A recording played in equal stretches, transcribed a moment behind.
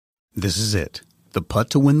This is it. The putt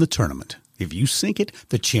to win the tournament. If you sink it,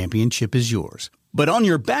 the championship is yours. But on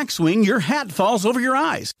your backswing, your hat falls over your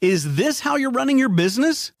eyes. Is this how you're running your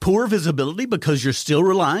business? Poor visibility because you're still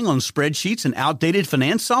relying on spreadsheets and outdated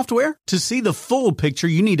finance software? To see the full picture,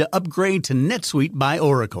 you need to upgrade to NetSuite by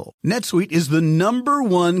Oracle. NetSuite is the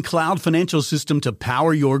 #1 cloud financial system to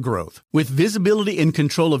power your growth. With visibility and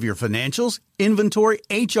control of your financials, inventory,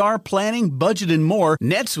 HR, planning, budget, and more,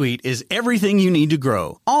 NetSuite is everything you need to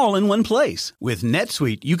grow, all in one place. With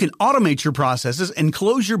NetSuite, you can automate your processes and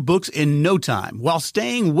close your books in no time while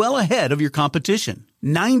staying well ahead of your competition.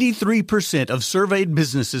 93% of surveyed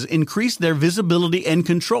businesses increased their visibility and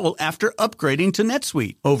control after upgrading to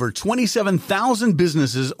NetSuite. Over 27,000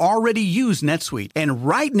 businesses already use NetSuite. And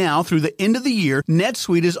right now, through the end of the year,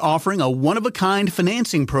 NetSuite is offering a one-of-a-kind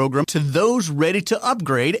financing program to those ready to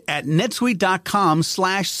upgrade at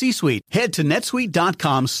netsuite.com/C-Suite. Head to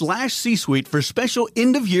netsuite.com/C-Suite for special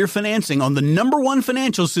end-of-year financing on the #1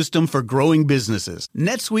 financial system for growing businesses.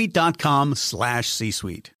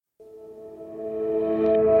 netsuite.com/C-Suite.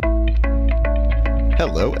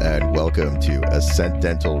 Hello and welcome to Ascent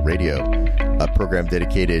Dental Radio, a program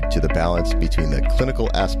dedicated to the balance between the clinical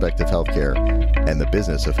aspect of healthcare and the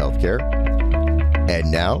business of healthcare. And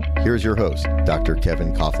now, here's your host, Dr.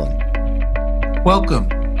 Kevin Coughlin. Welcome.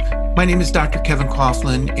 My name is Dr. Kevin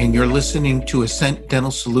Coughlin, and you're listening to Ascent Dental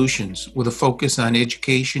Solutions with a focus on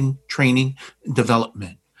education, training, and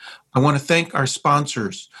development. I want to thank our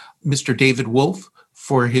sponsors, Mr. David Wolf,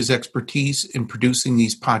 for his expertise in producing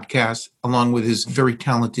these podcasts, along with his very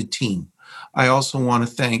talented team. I also want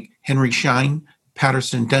to thank Henry Schein,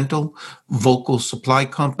 Patterson Dental, Vocal Supply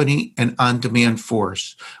Company, and On Demand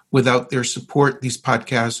Force. Without their support, these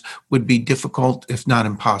podcasts would be difficult, if not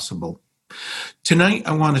impossible. Tonight,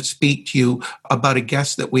 I want to speak to you about a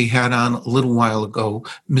guest that we had on a little while ago,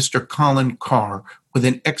 Mr. Colin Carr, with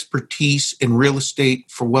an expertise in real estate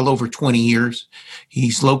for well over 20 years.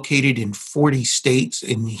 He's located in 40 states,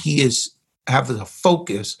 and he has a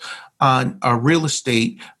focus on real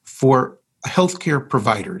estate for healthcare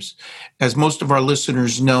providers. As most of our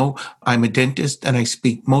listeners know, I'm a dentist and I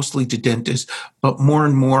speak mostly to dentists, but more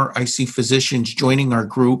and more I see physicians joining our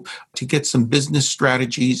group to get some business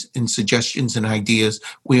strategies and suggestions and ideas.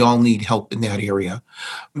 We all need help in that area.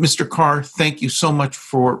 Mr. Carr, thank you so much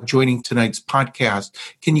for joining tonight's podcast.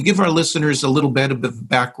 Can you give our listeners a little bit of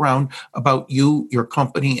background about you, your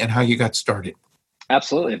company, and how you got started?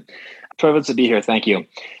 Absolutely. Privileged to be here. Thank you.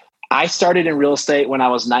 I started in real estate when I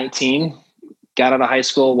was 19. Got out of high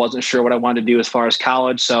school, wasn't sure what I wanted to do as far as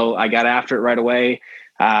college, so I got after it right away.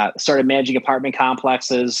 Started managing apartment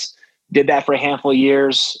complexes, did that for a handful of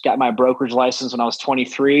years, got my brokerage license when I was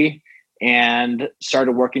 23, and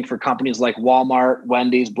started working for companies like Walmart,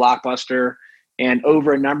 Wendy's, Blockbuster, and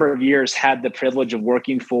over a number of years had the privilege of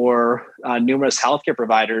working for numerous healthcare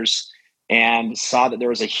providers and saw that there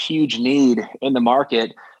was a huge need in the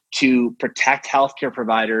market to protect healthcare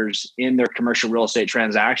providers in their commercial real estate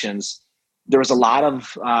transactions. There was a lot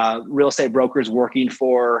of real estate brokers working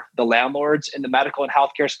for the landlords in the medical and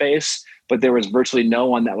healthcare space, but there was virtually no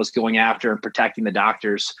one that was going after and protecting the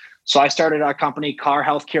doctors. So I started our company, Carr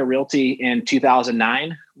Healthcare Realty, in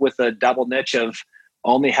 2009 with a double niche of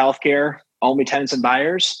only healthcare, only tenants and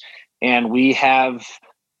buyers. And we have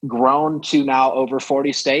grown to now over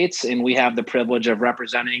 40 states, and we have the privilege of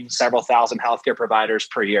representing several thousand healthcare providers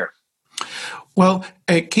per year. Well,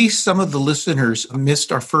 in case some of the listeners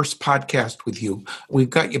missed our first podcast with you,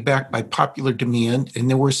 we've got you back by popular demand, and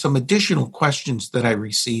there were some additional questions that I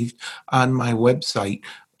received on my website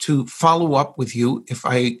to follow up with you if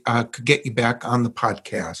I could get you back on the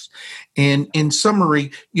podcast. And in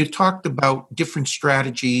summary, you talked about different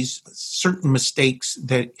strategies, certain mistakes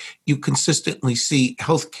that you consistently see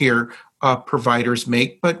healthcare providers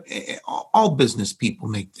make, but all business people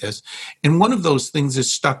make this. And one of those things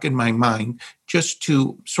is stuck in my mind, just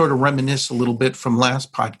to sort of reminisce a little bit from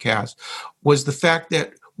last podcast, was the fact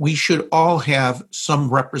that we should all have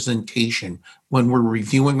some representation when we're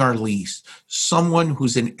reviewing our lease. Someone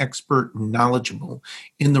who's an expert and knowledgeable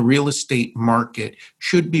in the real estate market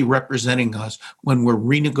should be representing us when we're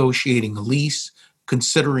renegotiating a lease,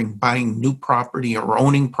 considering buying new property or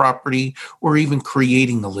owning property, or even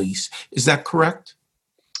creating a lease. Is that correct?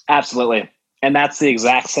 Absolutely. And that's the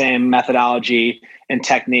exact same methodology and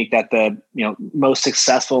technique that the most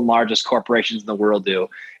successful and largest corporations in the world do.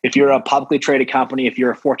 If you're a publicly traded company, if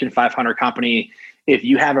you're a Fortune 500 company, if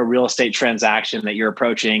you have a real estate transaction that you're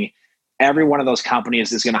approaching, every one of those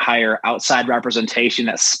companies is going to hire outside representation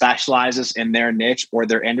that specializes in their niche or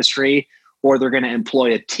their industry, or they're going to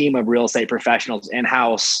employ a team of real estate professionals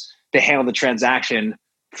in-house to handle the transaction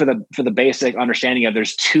for the basic understanding of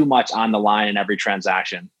there's too much on the line in every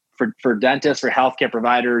transaction. For dentists, for healthcare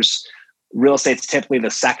providers, real estate's typically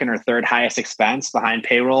the second or third highest expense behind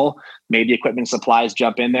payroll. Maybe equipment supplies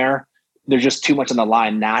jump in there. There's just too much on the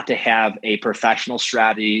line not to have a professional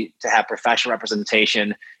strategy, to have professional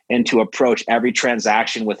representation, and to approach every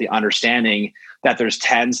transaction with the understanding that there's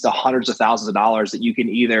tens to hundreds of thousands of dollars that you can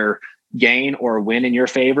either gain or win in your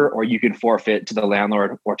favor, or you can forfeit to the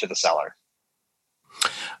landlord or to the seller.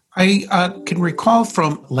 I can recall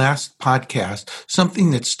from last podcast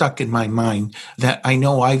something that stuck in my mind that I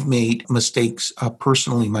know I've made mistakes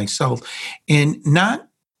personally myself in not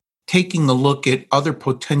taking a look at other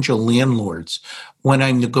potential landlords when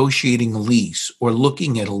I'm negotiating a lease or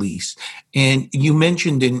looking at a lease. And you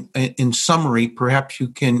mentioned in summary, perhaps you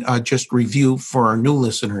can just review for our new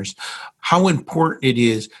listeners, how important it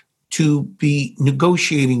is to be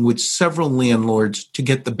negotiating with several landlords to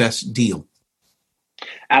get the best deal.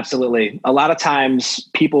 Absolutely. A lot of times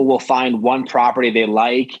people will find one property they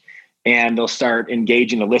like and they'll start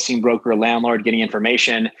engaging a listing broker or landlord, getting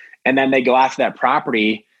information, and then they go after that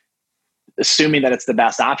property assuming that it's the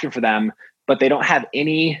best option for them, but they don't have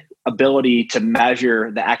any ability to measure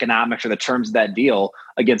the economics or the terms of that deal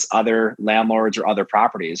against other landlords or other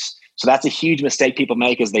properties. So that's a huge mistake people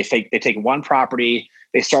make is they take one property,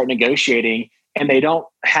 they start negotiating, and they don't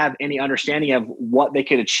have any understanding of what they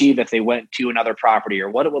could achieve if they went to another property, or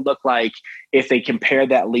what it would look like if they compared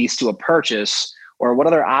that lease to a purchase, or what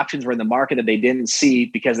other options were in the market that they didn't see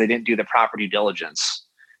because they didn't do the proper due diligence.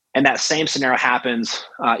 And that same scenario happens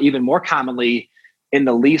even more commonly in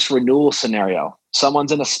the lease renewal scenario.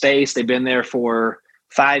 Someone's in a space, they've been there for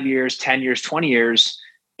 5 years, 10 years, 20 years,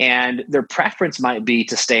 and their preference might be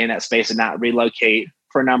to stay in that space and not relocate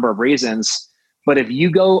for a number of reasons. But if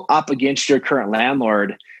you go up against your current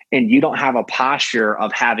landlord and you don't have a posture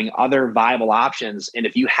of having other viable options, and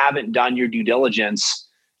if you haven't done your due diligence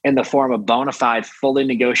in the form of bona fide, fully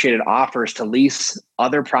negotiated offers to lease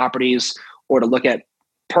other properties or to look at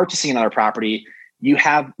purchasing another property, you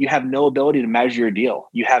have no ability to measure your deal.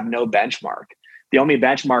 You have no benchmark. The only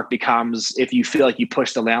benchmark becomes if you feel like you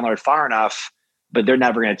push the landlord far enough, but they're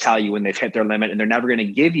never going to tell you when they've hit their limit, and they're never going to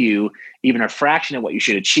give you even a fraction of what you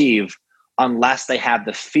should achieve unless they have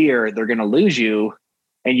the fear they're going to lose you.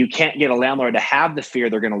 And you can't get a landlord to have the fear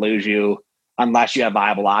they're going to lose you unless you have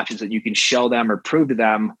viable options that you can show them or prove to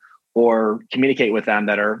them or communicate with them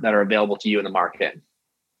that are available to you in the market.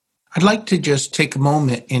 I'd like to just take a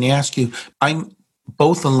moment and ask you, I'm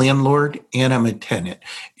both a landlord and I'm a tenant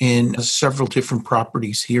in several different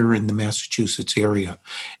properties here in the Massachusetts area.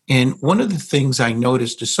 And one of the things I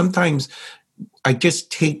noticed is sometimes I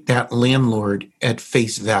just take that landlord at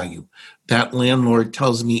face value. That landlord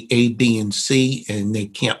tells me A, B, and C, and they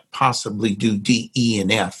can't possibly do D, E, and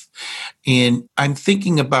F. And I'm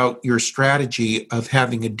thinking about your strategy of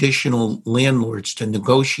having additional landlords to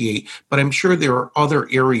negotiate, but I'm sure there are other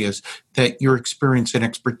areas that your experience and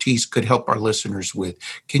expertise could help our listeners with.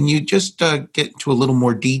 Can you just get into a little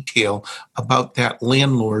more detail about that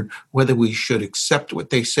landlord, whether we should accept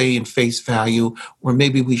what they say in face value, or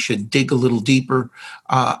maybe we should dig a little deeper?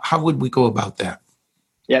 How would we go about that?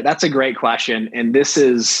 Yeah, that's a great question. And this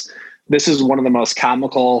is one of the most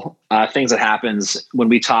comical things that happens when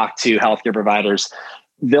we talk to healthcare providers.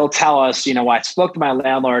 They'll tell us, I spoke to my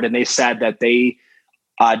landlord and they said that they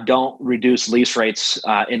don't reduce lease rates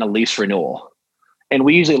in a lease renewal. And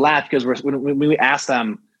we usually laugh because when we ask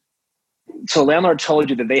them, so landlord told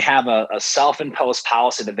you that they have a self-imposed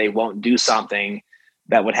policy that they won't do something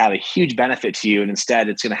that would have a huge benefit to you, and instead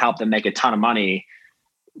it's going to help them make a ton of money.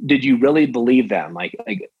 Did you really believe them? Like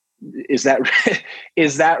is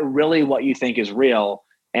that really what you think is real?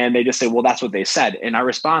 And they just say, well, that's what they said. And our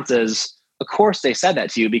response is, of course they said that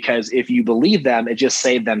to you, because if you believe them, it just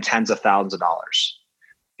saved them tens of thousands of dollars.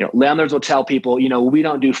 Landlords will tell people, we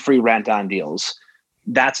don't do free rent on deals.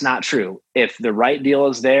 That's not true. If the right deal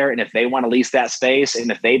is there, and if they want to lease that space, and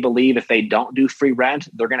if they believe if they don't do free rent,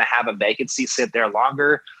 they're going to have a vacancy sit there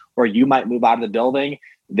longer, or you might move out of the building,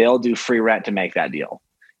 they'll do free rent to make that deal.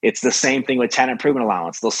 It's the same thing with tenant improvement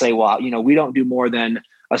allowance. They'll say, well, we don't do more than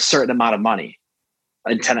a certain amount of money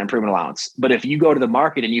in tenant improvement allowance. But if you go to the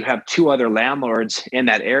market and you have two other landlords in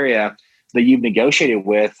that area that you've negotiated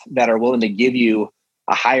with that are willing to give you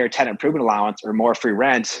a higher tenant improvement allowance or more free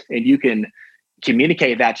rent, and you can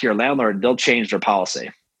communicate that to your landlord, they'll change their policy.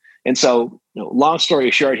 And so, long story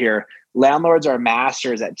short here, landlords are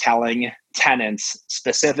masters at telling tenants,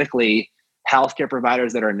 specifically healthcare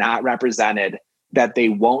providers that are not represented, that they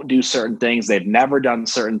won't do certain things. They've never done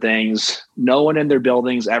certain things. No one in their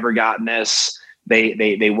building's ever gotten this.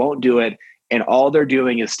 They won't do it. and all they're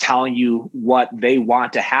doing is telling you what they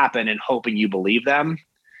want to happen and hoping you believe them.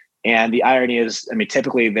 And the irony is,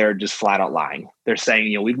 typically they're just flat out lying. They're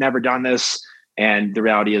saying, we've never done this. And the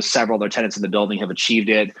reality is several of their tenants in the building have achieved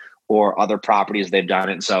it, or other properties they've done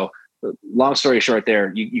it. And so long story short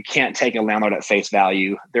there, you can't take a landlord at face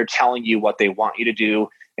value. They're telling you what they want you to do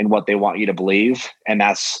and what they want you to believe. And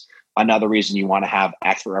that's another reason you want to have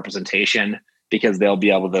expert representation, because they'll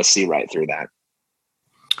be able to see right through that.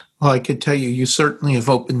 Well, I could tell you, you certainly have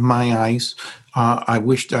opened my eyes. I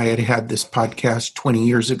wished I had had this podcast 20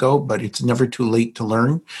 years ago, but it's never too late to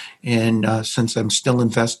learn. And since I'm still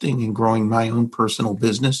investing and growing my own personal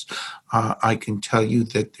business, I can tell you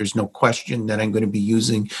that there's no question that I'm going to be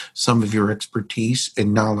using some of your expertise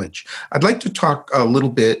and knowledge. I'd like to talk a little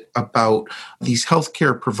bit about these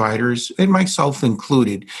healthcare providers, and myself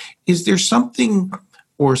included. Is there something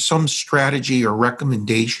or some strategy or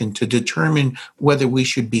recommendation to determine whether we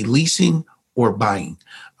should be leasing or buying?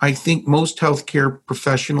 I think most healthcare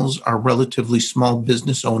professionals are relatively small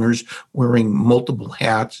business owners wearing multiple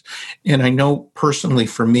hats. And I know personally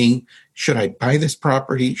for me, should I buy this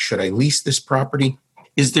property? Should I lease this property?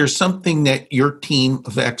 Is there something that your team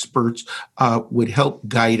of experts would help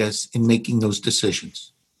guide us in making those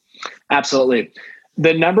decisions? Absolutely.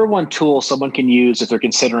 The number one tool someone can use if they're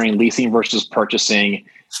considering leasing versus purchasing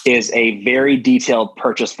is a very detailed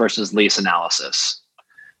purchase versus lease analysis.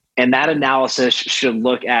 And that analysis should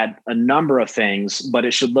look at a number of things, but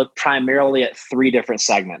it should look primarily at three different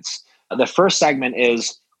segments. The first segment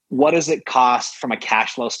is, what does it cost from a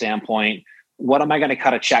cash flow standpoint? What am I going to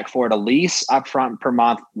cut a check for to lease upfront per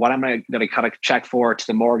month? What am I going to cut a check for to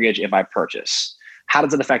the mortgage if I purchase? How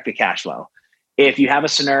does it affect the cash flow? If you have a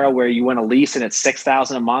scenario where you want to lease and it's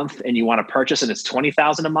 $6,000 a month and you want to purchase and it's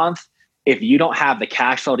 $20,000 a month, if you don't have the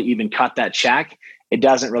cash flow to even cut that check, it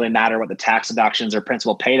doesn't really matter what the tax deductions or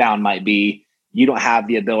principal pay down might be. You don't have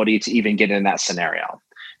the ability to even get in that scenario.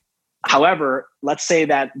 However, let's say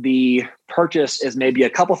that the purchase is maybe a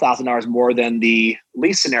couple $1,000s more than the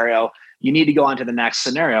lease scenario. You need to go on to the next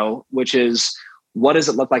scenario, which is, what does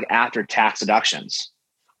it look like after tax deductions?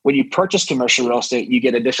 When you purchase commercial real estate, you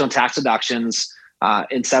get additional tax deductions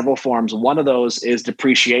in several forms. One of those is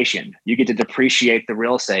depreciation. You get to depreciate the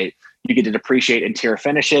real estate. You get to depreciate interior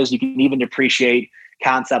finishes. You can even depreciate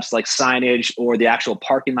concepts like signage or the actual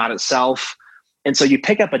parking lot itself. And so you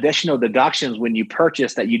pick up additional deductions when you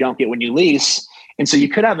purchase that you don't get when you lease. And so you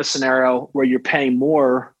could have a scenario where you're paying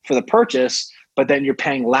more for the purchase, but then you're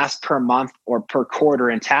paying less per month or per quarter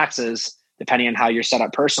in taxes, depending on how you're set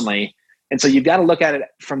up personally. And so you've got to look at it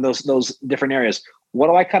from those different areas. What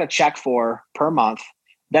do I cut a check for per month?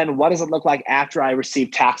 Then what does it look like after I receive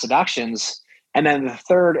tax deductions? And then the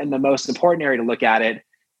third and the most important area to look at it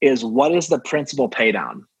is, what is the principal pay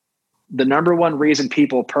down? The number one reason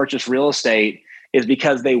people purchase real estate is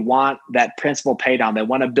because they want that principal pay down. They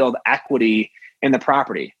want to build equity in the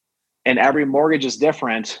property. And every mortgage is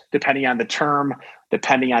different depending on the term,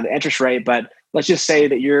 depending on the interest rate. But let's just say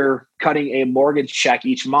that you're cutting a mortgage check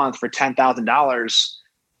each month for $10,000,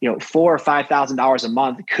 $4,000 or $5,000 a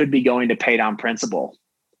month could be going to pay down principal.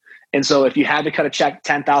 And so if you had to cut a check,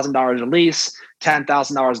 $10,000 to lease,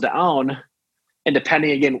 $10,000 to own, and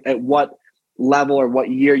depending again at what level or what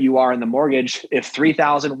year you are in the mortgage, if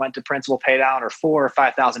 $3,000 went to principal pay down or $4,000 or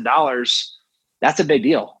 $5,000, that's a big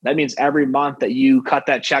deal. That means every month that you cut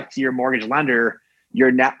that check to your mortgage lender,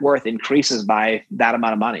 your net worth increases by that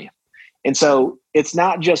amount of money. And so it's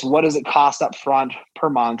not just what does it cost up front per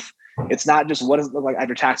month. It's not just what does it look like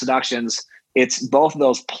after tax deductions. It's both of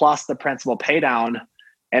those plus the principal pay down.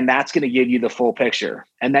 And that's going to give you the full picture.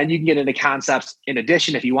 And then you can get into concepts in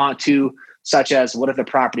addition if you want to, such as what if the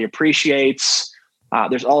property appreciates?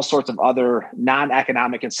 There's all sorts of other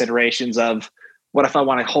non-economic considerations of, what if I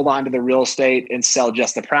want to hold on to the real estate and sell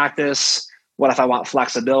just the practice? What if I want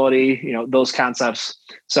flexibility? Those concepts.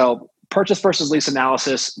 So purchase versus lease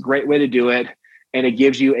analysis, great way to do it. And it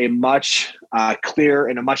gives you a much clearer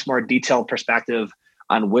and a much more detailed perspective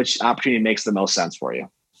on which opportunity makes the most sense for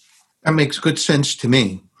you. That makes good sense to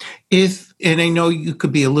me. And I know you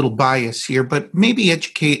could be a little biased here, but maybe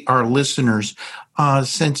educate our listeners,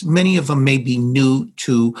 since many of them may be new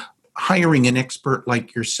to hiring an expert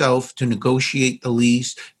like yourself to negotiate the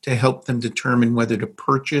lease, to help them determine whether to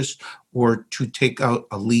purchase or to take out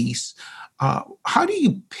a lease. How do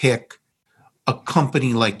you pick a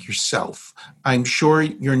company like yourself? I'm sure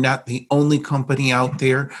you're not the only company out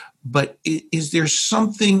there, but is there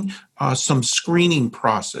something, some screening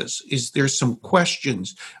process? Is there some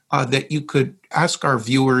questions that you could ask our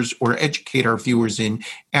viewers or educate our viewers in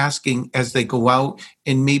asking as they go out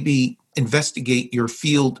and maybe investigate your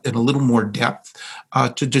field in a little more depth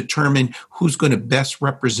to determine who's going to best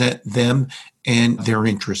represent them and their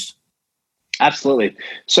interests? Absolutely.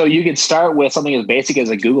 So you could start with something as basic as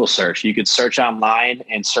a Google search. You could search online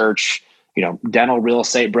and search, dental real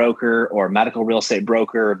estate broker or medical real estate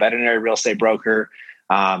broker or veterinary real estate broker.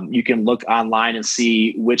 You can look online and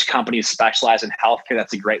see which companies specialize in healthcare.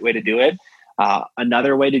 That's a great way to do it.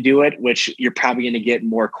 Another way to do it, which you're probably going to get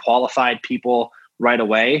more qualified people right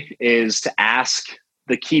away, is to ask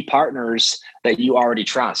the key partners that you already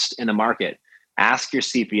trust in the market. Ask your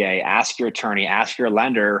CPA, ask your attorney, ask your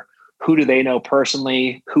lender. Who do they know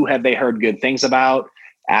personally? Who have they heard good things about?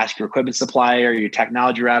 Ask your equipment supplier, your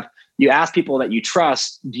technology rep. You ask people that you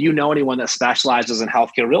trust, do you know anyone that specializes in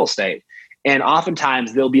healthcare real estate? And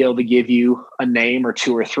oftentimes they'll be able to give you a name or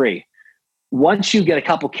two or three. Once you get a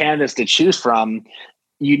couple candidates to choose from,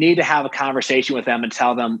 you need to have a conversation with them and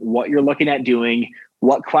tell them what you're looking at doing,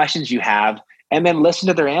 what questions you have, and then listen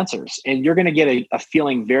to their answers. And you're going to get a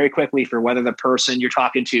feeling very quickly for whether the person you're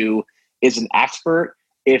talking to is an expert,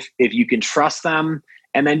 if you can trust them.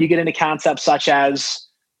 And then you get into concepts such as,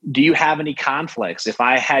 do you have any conflicts? If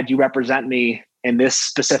I had you represent me in this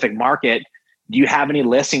specific market, do you have any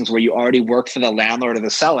listings where you already work for the landlord or the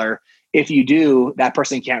seller? If you do, that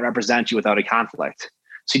person can't represent you without a conflict.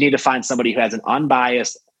 So you need to find somebody who has an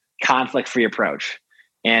unbiased, conflict-free approach.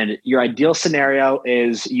 And your ideal scenario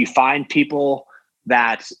is you find people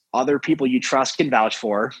that other people you trust can vouch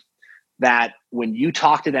for, that when you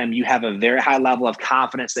talk to them, you have a very high level of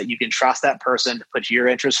confidence that you can trust that person to put your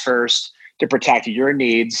interests first, to protect your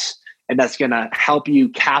needs, and that's going to help you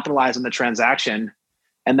capitalize on the transaction.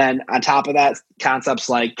 And then on top of that, concepts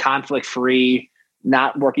like conflict-free,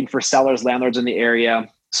 not working for sellers, landlords in the area,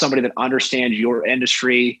 somebody that understands your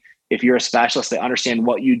industry. If you're a specialist, they understand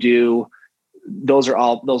what you do. Those are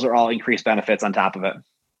all increased benefits on top of it.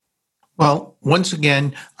 Well, once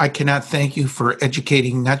again, I cannot thank you for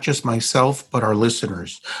educating not just myself, but our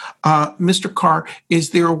listeners. Mr. Carr,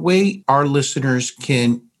 is there a way our listeners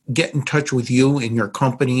can get in touch with you and your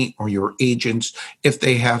company or your agents if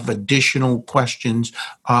they have additional questions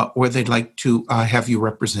or they'd like to have you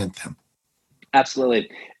represent them? Absolutely.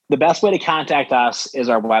 The best way to contact us is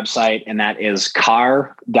our website, and that is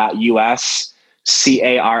carr.us,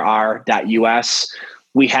 carr.us.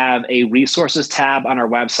 We have a resources tab on our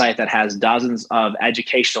website that has dozens of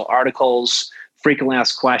educational articles, frequently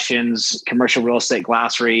asked questions, commercial real estate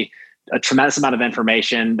glossary, a tremendous amount of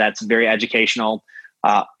information that's very educational.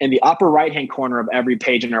 In the upper right-hand corner of every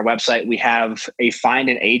page on our website, we have a Find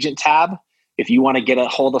an Agent tab. If you want to get a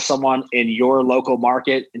hold of someone in your local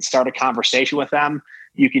market and start a conversation with them,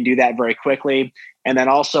 you can do that very quickly. And then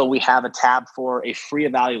also we have a tab for a free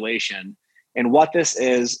evaluation. And what this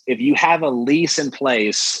is, if you have a lease in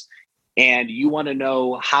place and you want to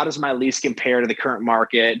know, how does my lease compare to the current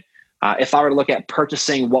market? If I were to look at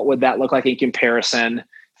purchasing, what would that look like in comparison?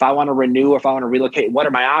 If I want to renew or if I want to relocate, what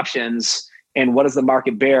are my options? And what does the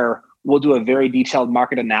market bear? We'll do a very detailed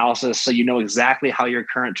market analysis so you know exactly how your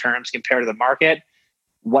current terms compare to the market,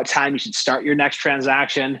 what time you should start your next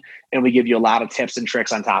transaction, and we give you a lot of tips and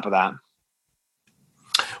tricks on top of that.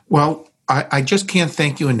 Well, I just can't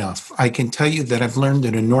thank you enough. I can tell you that I've learned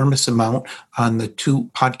an enormous amount on the two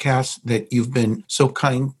podcasts that you've been so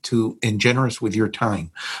kind to and generous with your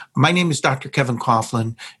time. My name is Dr. Kevin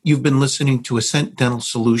Coughlin. You've been listening to Ascent Dental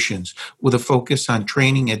Solutions with a focus on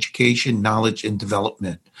training, education, knowledge, and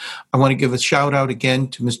development. I want to give a shout out again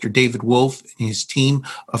to Mr. David Wolf and his team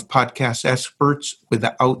of podcast experts.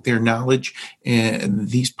 Without their knowledge,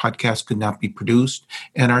 these podcasts could not be produced.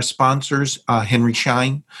 And our sponsors, Henry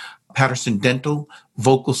Schein, Patterson Dental,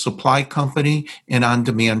 Vocal Supply Company, and On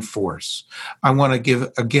Demand Force. I want to give,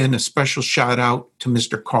 again, a special shout out to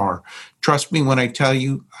Mr. Carr. Trust me when I tell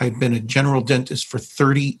you, I've been a general dentist for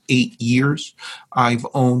 38 years. I've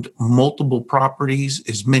owned multiple properties,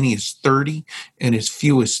 as many as 30 and as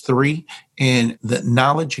few as 3. And the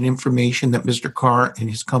knowledge and information that Mr. Carr and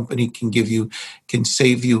his company can give you can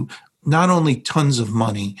save you not only tons of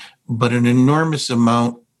money, but an enormous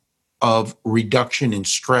amount of reduction in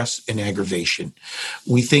stress and aggravation.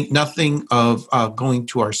 We think nothing of going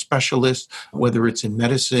to our specialist, whether it's in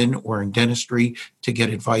medicine or in dentistry, to get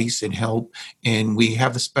advice and help. And we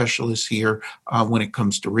have a specialist here when it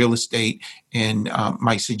comes to real estate. And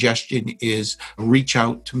my suggestion is reach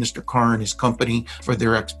out to Mr. Carr and his company for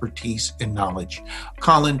their expertise and knowledge.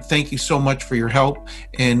 Colin, thank you so much for your help.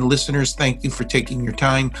 And listeners, thank you for taking your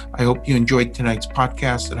time. I hope you enjoyed tonight's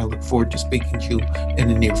podcast, and I look forward to speaking to you in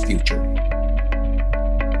the near future.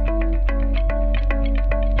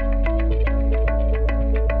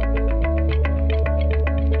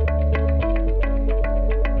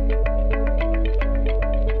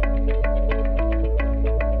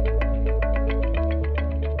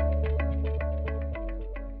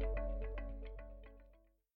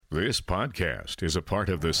 This podcast is a part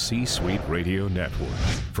of the C-Suite Radio Network.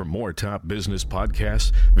 For more top business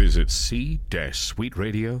podcasts, visit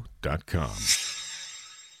c-suiteradio.com.